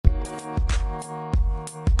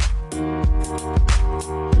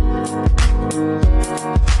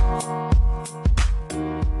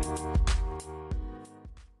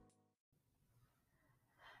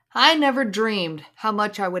I never dreamed how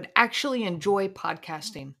much I would actually enjoy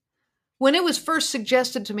podcasting. When it was first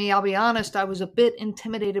suggested to me, I'll be honest, I was a bit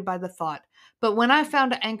intimidated by the thought. But when I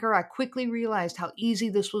found Anchor, I quickly realized how easy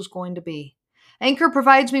this was going to be. Anchor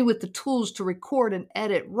provides me with the tools to record and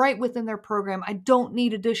edit right within their program. I don't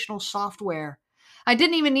need additional software. I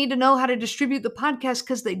didn't even need to know how to distribute the podcast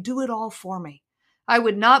because they do it all for me. I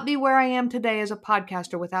would not be where I am today as a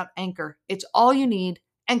podcaster without Anchor. It's all you need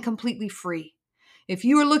and completely free. If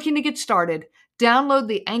you are looking to get started, download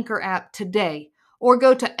the Anchor app today or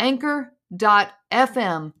go to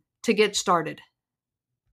anchor.fm to get started.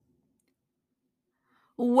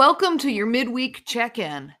 Welcome to your midweek check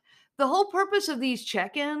in. The whole purpose of these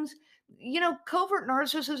check ins, covert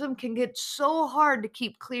narcissism can get so hard to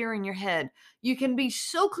keep clear in your head. You can be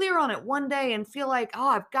so clear on it one day and feel like, oh,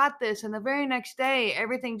 I've got this. And the very next day,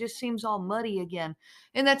 everything just seems all muddy again.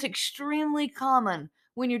 And that's extremely common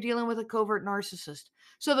when you're dealing with a covert narcissist.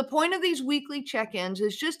 So the point of these weekly check-ins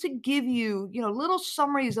is just to give you, little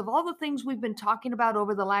summaries of all the things we've been talking about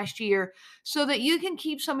over the last year so that you can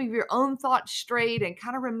keep some of your own thoughts straight and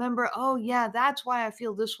kind of remember, oh yeah, that's why I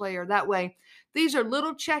feel this way or that way. These are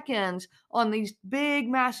little check-ins on these big,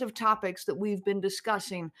 massive topics that we've been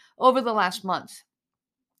discussing over the last months.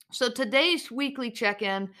 So today's weekly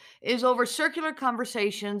check-in is over circular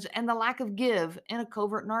conversations and the lack of give in a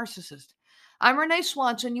covert narcissist. I'm Renee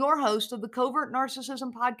Swanson, your host of the Covert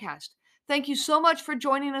Narcissism Podcast. Thank you so much for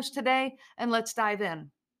joining us today, and let's dive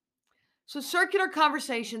in. So circular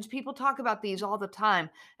conversations, people talk about these all the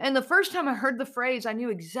time. And the first time I heard the phrase, I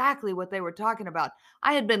knew exactly what they were talking about.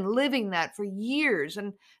 I had been living that for years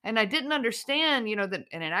and I didn't understand, that,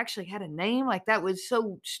 and it actually had a name. Like that was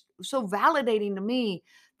so validating to me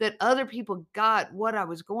that other people got what I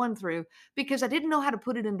was going through because I didn't know how to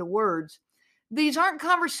put it into words. These aren't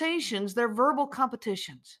conversations, they're verbal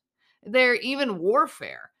competitions. They're even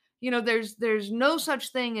warfare. There's no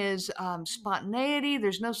such thing as spontaneity.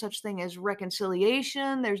 There's no such thing as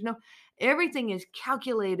reconciliation. Everything is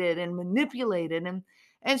calculated and manipulated.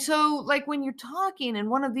 And so like when you're talking in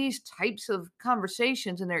one of these types of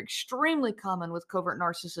conversations, and they're extremely common with covert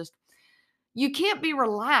narcissists, you can't be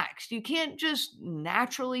relaxed. You can't just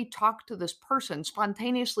naturally talk to this person,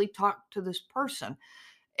 spontaneously talk to this person.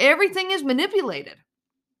 Everything is manipulated.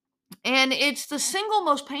 And it's the single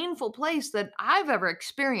most painful place that I've ever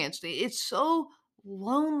experienced. It's so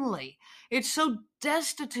lonely. It's so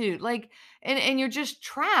destitute. And you're just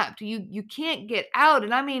trapped. You can't get out.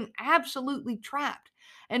 And I mean absolutely trapped.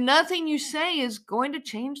 And nothing you say is going to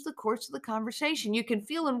change the course of the conversation. You can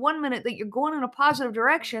feel in 1 minute that you're going in a positive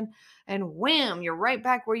direction, and wham, you're right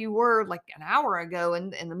back where you were like an hour ago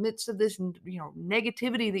in the midst of this,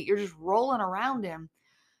 negativity that you're just rolling around in.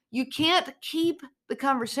 You can't keep the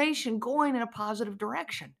conversation going in a positive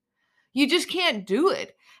direction. You just can't do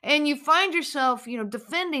it. And you find yourself,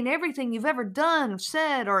 defending everything you've ever done,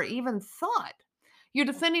 said, or even thought. You're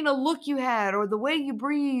defending a look you had or the way you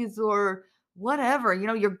breathe or whatever.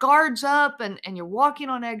 Your guard's up and you're walking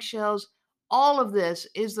on eggshells. All of this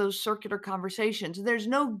is those circular conversations. There's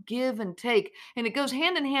no give and take. And it goes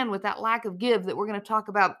hand in hand with that lack of give that we're going to talk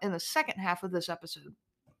about in the second half of this episode.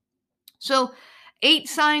 So 8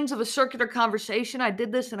 signs of a circular conversation. I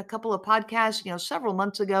did this in a couple of podcasts, several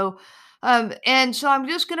months ago. And so I'm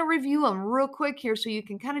just going to review them real quick here so you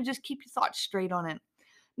can kind of just keep your thoughts straight on it.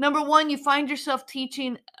 Number 1, you find yourself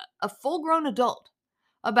teaching a full-grown adult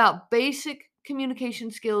about basic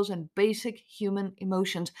communication skills and basic human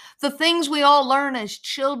emotions. The things we all learn as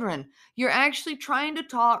children. You're actually trying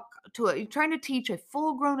to you're trying to teach a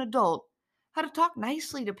full-grown adult how to talk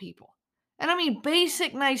nicely to people. And I mean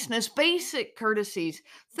basic niceness, basic courtesies,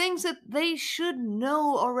 things that they should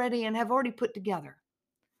know already and have already put together.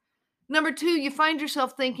 Number 2, you find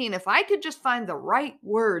yourself thinking, if I could just find the right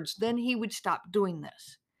words, then he would stop doing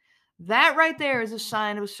this. That right there is a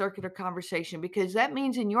sign of a circular conversation, because that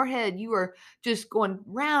means in your head you are just going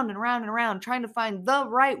round and round and around trying to find the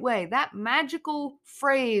right way, that magical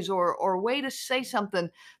phrase or way to say something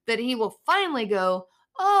that he will finally go,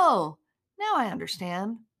 oh, now I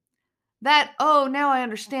understand. That, oh, now I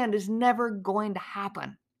understand is never going to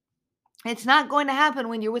happen. It's not going to happen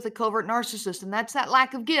when you're with a covert narcissist. And that's that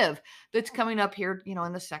lack of give that's coming up here,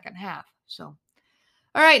 in the second half. So,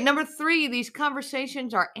 all right, number 3, these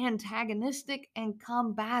conversations are antagonistic and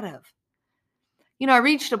combative. I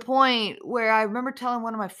reached a point where I remember telling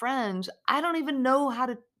one of my friends, I don't even know how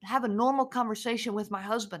to have a normal conversation with my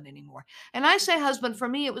husband anymore. And I say husband, for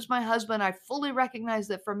me, it was my husband. I fully recognize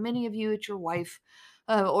that for many of you, it's your wife.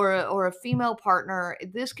 Or a female partner.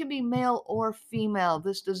 This can be male or female.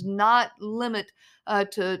 This does not limit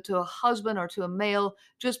to a husband or to a male.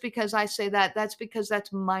 Just because I say that, that's because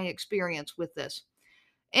that's my experience with this.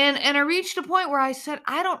 And I reached a point where I said,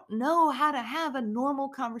 I don't know how to have a normal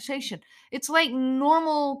conversation. It's like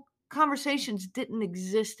normal conversations didn't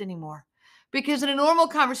exist anymore. Because in a normal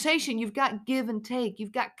conversation, you've got give and take,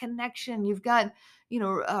 you've got connection, you've got,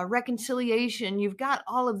 reconciliation, you've got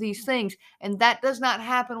all of these things. And that does not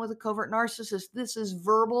happen with a covert narcissist. This is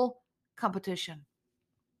verbal competition.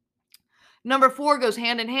 Number four goes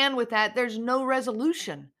hand in hand with that. There's no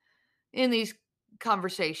resolution in these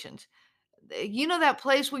conversations. You know that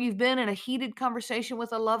place where you've been in a heated conversation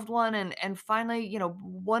with a loved one, and finally,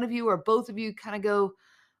 one of you or both of you kind of go,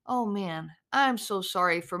 "Oh man, I'm so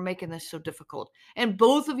sorry for making this so difficult." And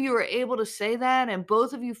both of you are able to say that, and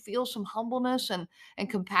both of you feel some humbleness and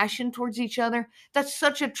compassion towards each other. That's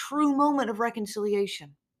such a true moment of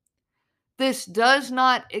reconciliation. This does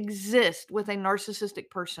not exist with a narcissistic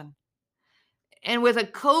person. And with a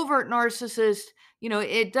covert narcissist,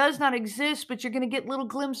 it does not exist, but you're going to get little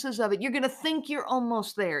glimpses of it. You're going to think you're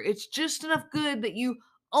almost there. It's just enough good that you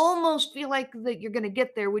almost feel like that you're going to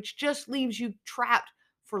get there, which just leaves you trapped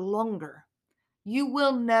for longer. You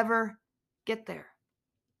will never get there.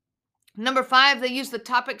 Number five, they use the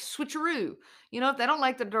topic switcheroo. If they don't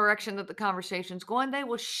like the direction that the conversation's going, they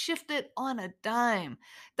will shift it on a dime.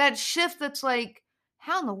 That shift that's like,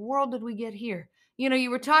 how in the world did we get here?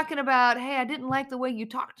 You were talking about, hey, I didn't like the way you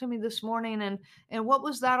talked to me this morning, and what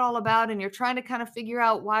was that all about? And you're trying to kind of figure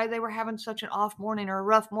out why they were having such an off morning or a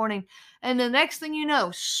rough morning. And the next thing you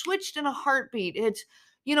know, switched in a heartbeat. It's,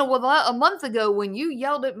 well, a month ago when you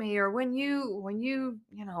yelled at me, or when you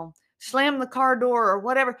slammed the car door or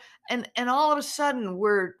whatever, and all of a sudden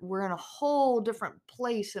we're in a whole different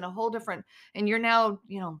place, and a whole different, and you're now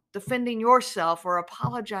defending yourself or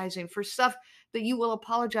apologizing for stuff that you will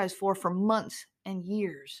apologize for months and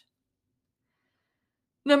years.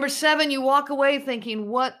 Number seven, you walk away thinking,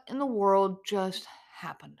 what in the world just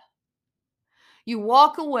happened? You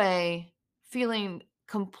walk away feeling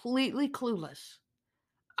completely clueless.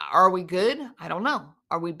 Are we good? I don't know.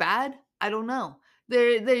 Are we bad? I don't know.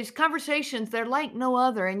 There's conversations, they're like no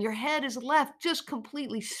other, and your head is left just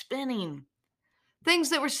completely spinning.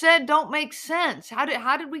 Things that were said don't make sense. How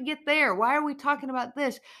did we get there? Why are we talking about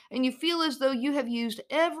this? And you feel as though you have used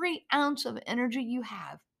every ounce of energy you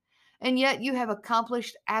have, and yet you have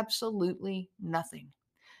accomplished absolutely nothing.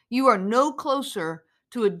 You are no closer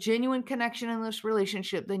to a genuine connection in this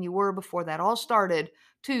relationship than you were before that all started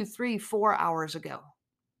 2, 3, 4 hours ago.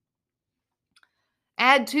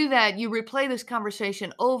 Add to that, you replay this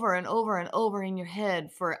conversation over and over and over in your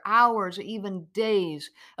head for hours or even days,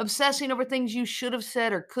 obsessing over things you should have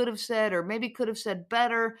said or could have said, or maybe could have said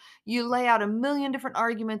better. You lay out a million different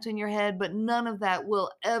arguments in your head, but none of that will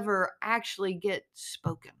ever actually get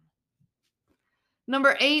spoken.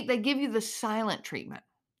 Number eight, they give you the silent treatment.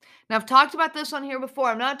 Now, I've talked about this on here before.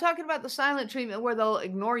 I'm not talking about the silent treatment where they'll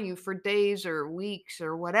ignore you for days or weeks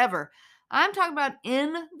or whatever. I'm talking about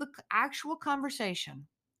in the actual conversation,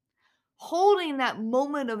 holding that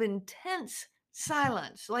moment of intense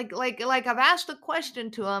silence. Like I've asked a question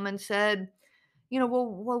to them and said,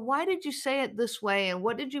 well, why did you say it this way? And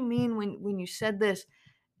what did you mean when you said this?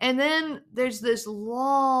 And then there's this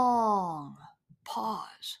long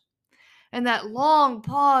pause. And that long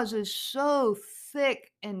pause is so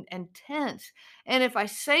thick and tense. And if I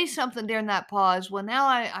say something during that pause, well, now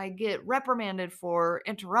I get reprimanded for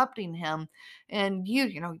interrupting him. And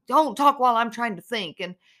don't talk while I'm trying to think.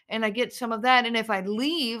 And I get some of that. And if I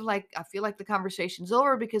leave, like, I feel like the conversation's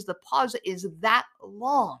over because the pause is that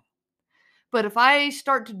long. But if I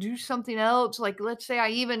start to do something else, like let's say I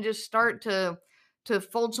even just start to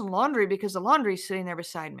fold some laundry because the laundry's sitting there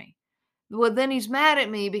beside me. Well, then he's mad at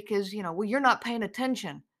me because, well, you're not paying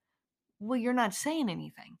attention. Well, you're not saying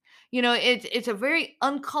anything. It's a very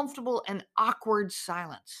uncomfortable and awkward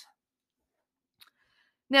silence.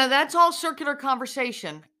 Now, that's all circular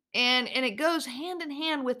conversation. And it goes hand in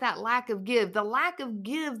hand with that lack of give. The lack of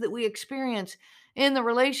give that we experience in the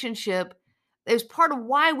relationship is part of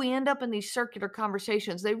why we end up in these circular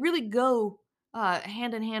conversations. They really go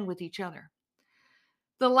hand in hand with each other.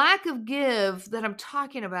 The lack of give that I'm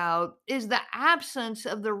talking about is the absence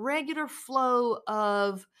of the regular flow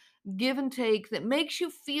of give and take that makes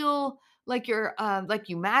you feel like like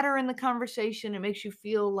you matter in the conversation. It makes you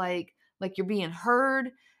feel like you're being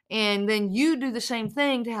heard, and then you do the same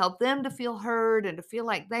thing to help them to feel heard and to feel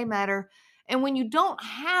like they matter. And when you don't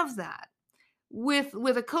have that,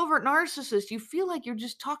 With a covert narcissist, you feel like you're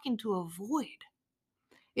just talking to a void.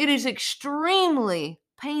 It is extremely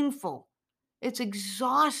painful. It's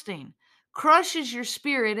exhausting, crushes your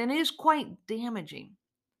spirit, and is quite damaging.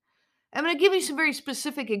 I'm going to give you some very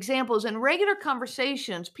specific examples. In regular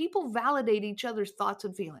conversations, people validate each other's thoughts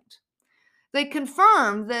and feelings. They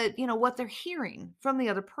confirm that, what they're hearing from the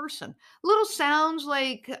other person. Little sounds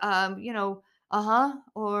like, uh-huh,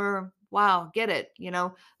 or wow, get it,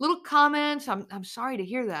 little comments, I'm sorry to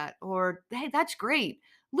hear that, or hey, that's great.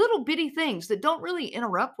 Little bitty things that don't really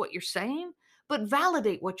interrupt what you're saying, but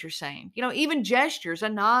validate what you're saying. Even gestures, a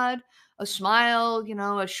nod, a smile,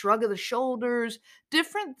 a shrug of the shoulders,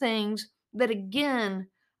 different things that again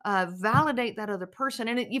validate that other person.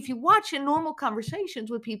 And if you watch in normal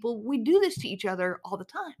conversations with people, we do this to each other all the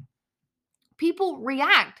time. People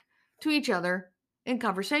react to each other in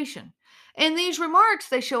conversation. And these remarks,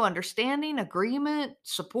 they show understanding, agreement,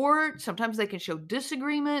 support. Sometimes they can show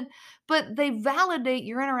disagreement, but they validate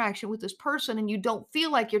your interaction with this person and you don't feel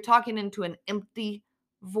like you're talking into an empty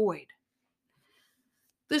void.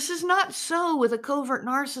 This is not so with a covert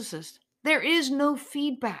narcissist. There is no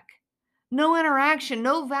feedback, no interaction,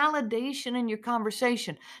 no validation in your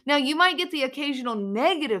conversation. Now, you might get the occasional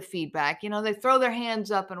negative feedback. They throw their hands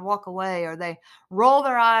up and walk away, or they roll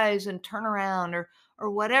their eyes and turn around, or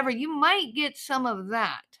whatever. You might get some of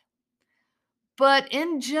that. But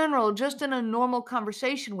in general, just in a normal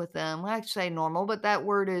conversation with them, I say normal, but that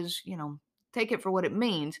word is, take it for what it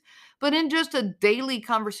means. But in just a daily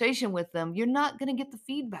conversation with them, you're not going to get the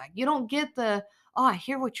feedback. You don't get the, oh, I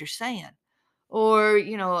hear what you're saying, or,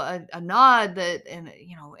 a nod that, and,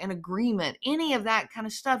 an agreement, any of that kind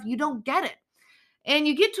of stuff. You don't get it. And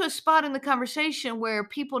you get to a spot in the conversation where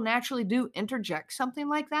people naturally do interject something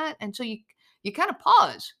like that. And so you kind of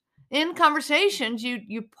pause. In conversations,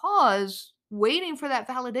 you pause waiting for that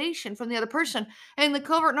validation from the other person. And the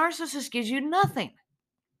covert narcissist gives you nothing.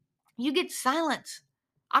 You get silence,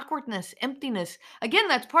 awkwardness, emptiness. Again,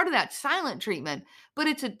 that's part of that silent treatment, but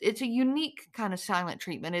it's a unique kind of silent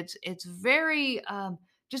treatment. It's very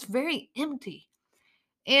just very empty.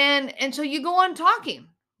 And so you go on talking,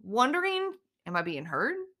 wondering, am I being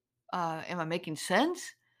heard? Am I making sense?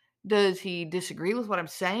 Does he disagree with what I'm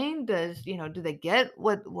saying? Do they get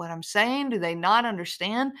what I'm saying? Do they not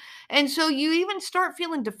understand? And so you even start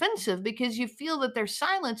feeling defensive because you feel that their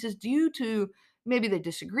silence is due to maybe they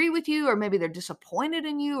disagree with you, or maybe they're disappointed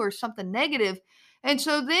in you, or something negative. And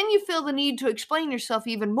so then you feel the need to explain yourself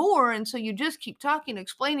even more. And so you just keep talking,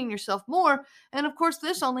 explaining yourself more. And of course,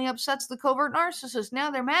 this only upsets the covert narcissist. Now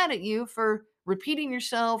they're mad at you for repeating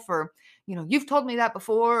yourself, or, you've told me that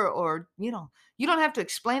before, or, you don't have to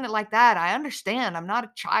explain it like that. I understand. I'm not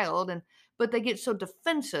a child. But they get so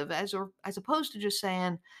defensive as opposed to just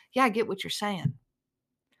saying, yeah, I get what you're saying.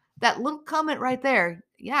 That little comment right there.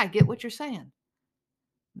 Yeah, I get what you're saying.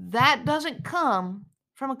 That doesn't come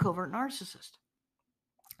from a covert narcissist.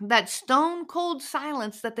 That stone cold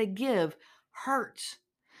silence that they give hurts.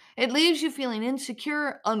 It leaves you feeling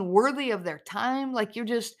insecure, unworthy of their time, like you're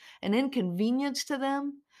just an inconvenience to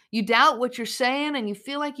them. You doubt what you're saying and you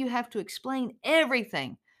feel like you have to explain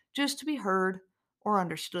everything just to be heard or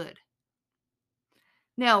understood.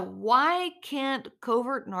 Now, why can't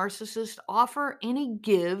covert narcissists offer any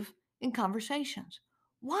give in conversations?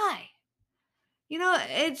 Why?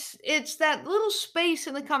 It's that little space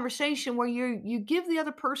in the conversation where you give the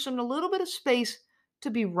other person a little bit of space to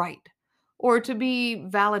be right or to be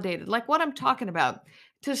validated, like what I'm talking about,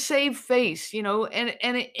 to save face,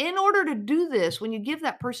 and in order to do this, when you give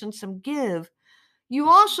that person some give, you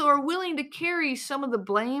also are willing to carry some of the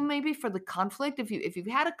blame maybe for the conflict. If you've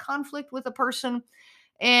had a conflict with a person,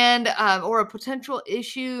 and or a potential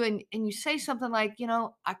issue, and you say something like,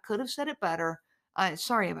 I could have said it better,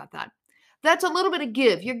 sorry about that. That's a little bit of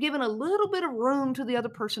give. You're giving a little bit of room to the other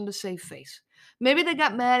person to save face. Maybe they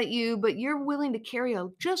got mad at you, but you're willing to carry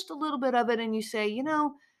just a little bit of it, and you say,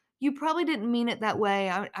 you probably didn't mean it that way.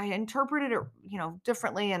 I interpreted it,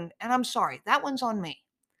 differently, and I'm sorry. That one's on me.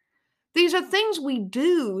 These are things we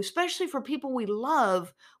do, especially for people we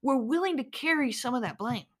love. We're willing to carry some of that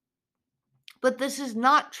blame. But this is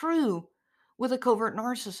not true with a covert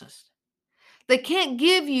narcissist. They can't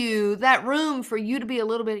give you that room for you to be a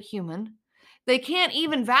little bit human. They can't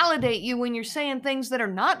even validate you when you're saying things that are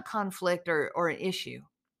not conflict or an issue.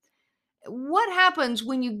 What happens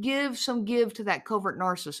when you give some give to that covert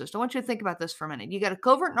narcissist? I want you to think about this for a minute. You got a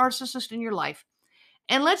covert narcissist in your life,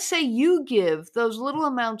 and let's say you give those little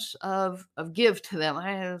amounts of give to them.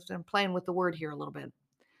 I'm playing with the word here a little bit.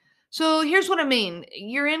 So here's what I mean.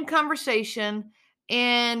 You're in conversation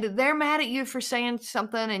and they're mad at you for saying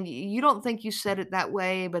something, and you don't think you said it that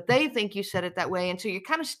way, but they think you said it that way. And so you're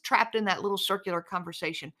kind of trapped in that little circular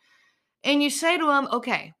conversation. And you say to them,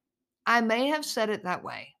 okay, I may have said it that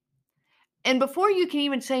way. And before you can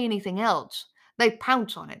even say anything else, they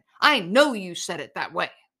pounce on it. I know you said it that way.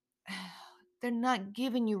 They're not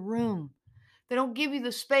giving you room. They don't give you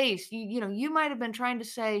the space. You might have been trying to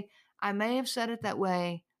say, I may have said it that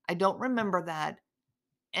way. I don't remember that.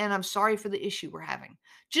 And I'm sorry for the issue we're having.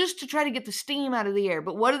 Just to try to get the steam out of the air.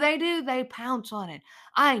 But what do? They pounce on it.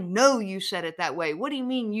 I know you said it that way. What do you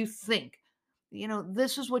mean you think?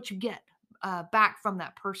 This is what you get back from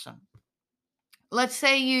that person. Let's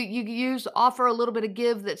say you offer a little bit of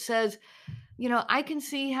give that says, I can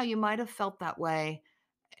see how you might have felt that way,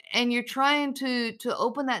 and you're trying to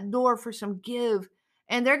open that door for some give,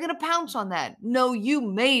 and they're going to pounce on that. No, you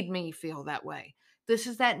made me feel that way. This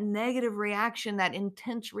is that negative reaction, that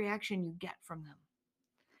intense reaction you get from them.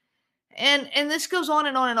 And this goes on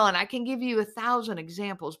and on and on. I can give you 1,000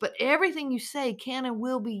 examples, but everything you say can and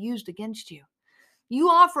will be used against you. You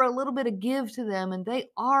offer a little bit of give to them, and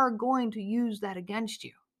they are going to use that against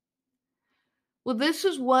you. Well, this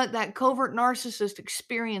is what that covert narcissist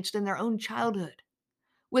experienced in their own childhood.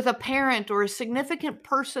 With a parent or a significant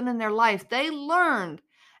person in their life, they learned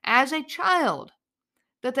as a child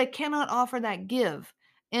that they cannot offer that give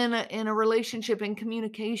in a relationship, in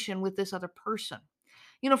communication with this other person.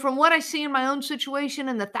 From what I see in my own situation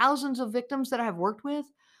and the thousands of victims that I have worked with,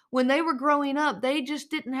 when they were growing up, they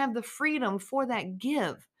just didn't have the freedom for that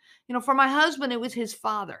give. For my husband, it was his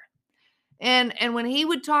father. And when he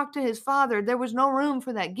would talk to his father, there was no room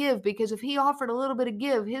for that give, because if he offered a little bit of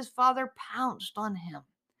give, his father pounced on him.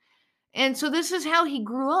 And so this is how he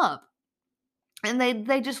grew up. And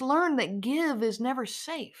they just learned that give is never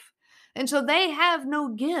safe. And so they have no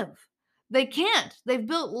give. They can't. They've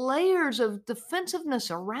built layers of defensiveness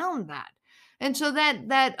around that. And so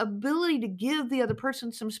that ability to give the other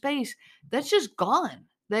person some space, that's just gone.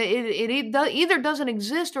 It either doesn't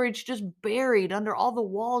exist, or it's just buried under all the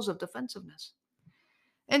walls of defensiveness.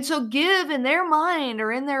 And so give in their mind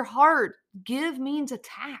or in their heart, give means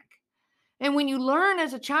attack. And when you learn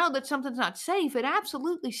as a child that something's not safe, it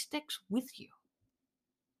absolutely sticks with you.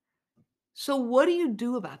 So what do you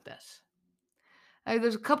do about this?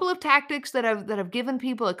 There's a couple of tactics that I've given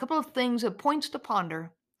people, a couple of things, of points to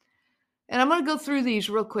ponder. And I'm going to go through these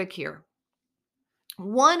real quick here.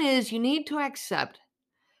 One is, you need to accept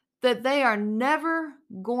that they are never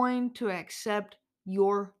going to accept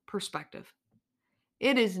your perspective.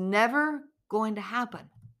 It is never going to happen.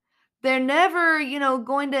 They're never,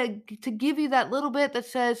 going to give you that little bit that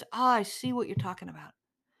says, I see what you're talking about.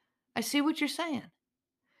 I see what you're saying.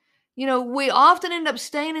 We often end up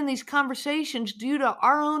staying in these conversations due to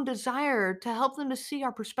our own desire to help them to see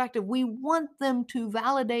our perspective. We want them to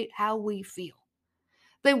validate how we feel.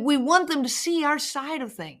 We want them to see our side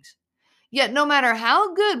of things. Yet no matter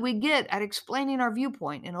how good we get at explaining our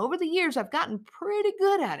viewpoint, and over the years I've gotten pretty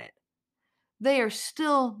good at it, they are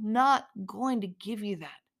still not going to give you that.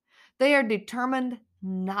 They are determined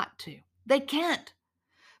not to. They can't,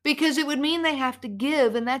 because it would mean they have to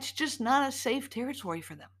give, and that's just not a safe territory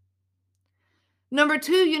for them. Number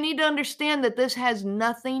two, you need to understand that this has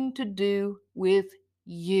nothing to do with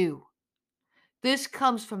you. This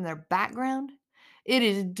comes from their background. It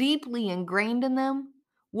is deeply ingrained in them.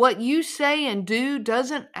 What you say and do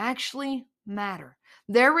doesn't actually matter.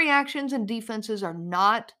 Their reactions and defenses are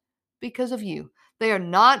not because of you. They are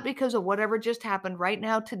not because of whatever just happened right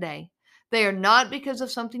now today. They are not because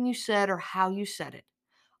of something you said or how you said it.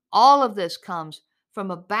 All of this comes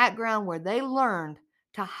from a background where they learned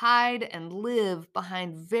to hide and live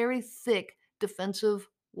behind very thick defensive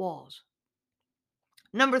walls.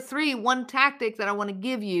 Number three, one tactic that I want to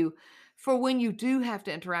give you for when you do have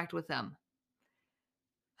to interact with them.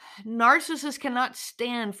 Narcissists cannot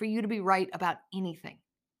stand for you to be right about anything.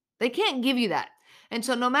 They can't give you that. And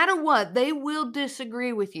so no matter what, they will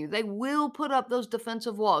disagree with you. They will put up those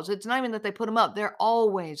defensive walls. It's not even that they put them up. They're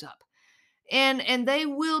always up. And they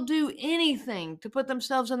will do anything to put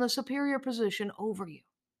themselves in the superior position over you.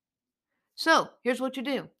 So here's what you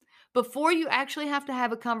do. Before you actually have to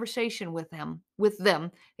have a conversation with them,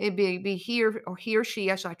 it'd be he or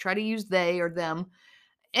she. So I try to use they or them.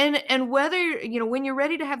 And whether, when you're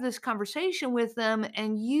ready to have this conversation with them,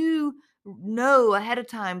 and you know ahead of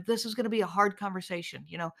time, this is going to be a hard conversation.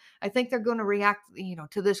 I think they're going to react,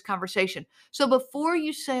 to this conversation. So before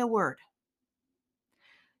you say a word,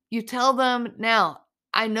 you tell them, now,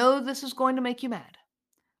 I know this is going to make you mad.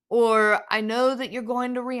 Or I know that you're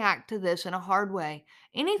going to react to this in a hard way.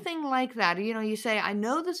 Anything like that. You say, I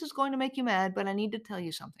know this is going to make you mad, but I need to tell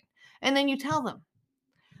you something. And then you tell them.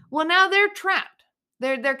 Well, now they're trapped.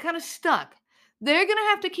 They're kind of stuck. They're going to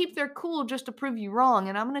have to keep their cool just to prove you wrong.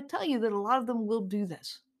 And I'm going to tell you that a lot of them will do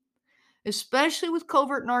this, especially with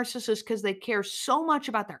covert narcissists, because they care so much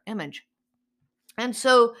about their image. And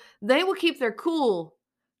so they will keep their cool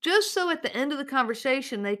just so at the end of the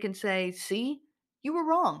conversation they can say, see, you were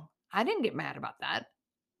wrong. I didn't get mad about that.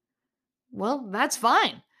 Well, that's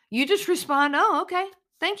fine. You just respond, oh, okay,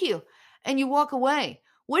 thank you. And you walk away.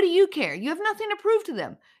 What do you care? You have nothing to prove to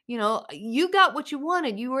them. You got what you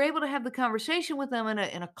wanted. You were able to have the conversation with them in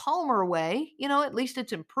a calmer way. At least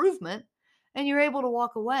it's improvement. And you're able to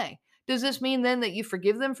walk away. Does this mean then that you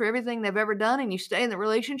forgive them for everything they've ever done and you stay in the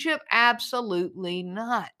relationship? Absolutely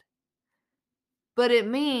not. But it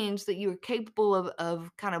means that you're capable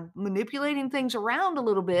of kind of manipulating things around a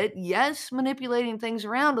little bit. Yes, manipulating things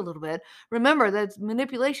around a little bit. Remember that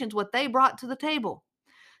manipulation is what they brought to the table.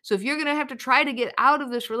 So if you're going to have to try to get out of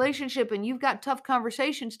this relationship and you've got tough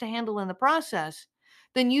conversations to handle in the process,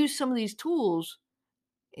 then use some of these tools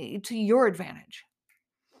to your advantage.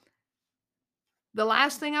 The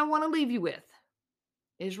last thing I want to leave you with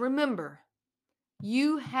is remember,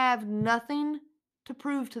 you have nothing to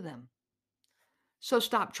prove to them. So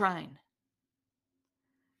stop trying.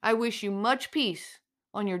 I wish you much peace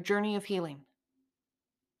on your journey of healing.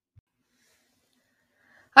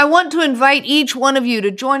 I want to invite each one of you to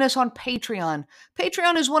join us on Patreon.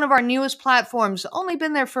 Patreon is one of our newest platforms, only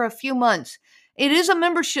been there for a few months. It is a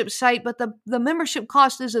membership site, but the membership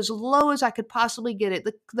cost is as low as I could possibly get it,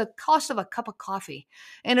 the cost of a cup of coffee.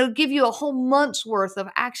 And it'll give you a whole month's worth of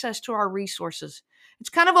access to our resources. It's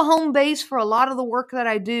kind of a home base for a lot of the work that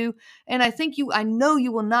I do, and I know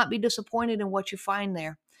you will not be disappointed in what you find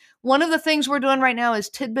there. One of the things we're doing right now is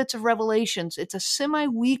Tidbits of Revelations. It's a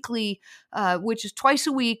semi-weekly, which is twice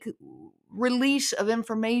a week, release of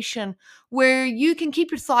information where you can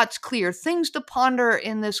keep your thoughts clear, things to ponder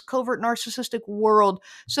in this covert narcissistic world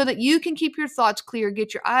so that you can keep your thoughts clear,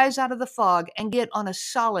 get your eyes out of the fog, and get on a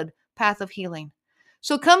solid path of healing.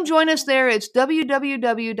 So come join us there. It's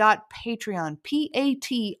www.patreon,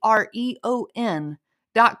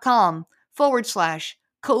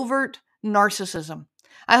 patreon.com/covert narcissism.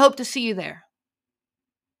 I hope to see you there.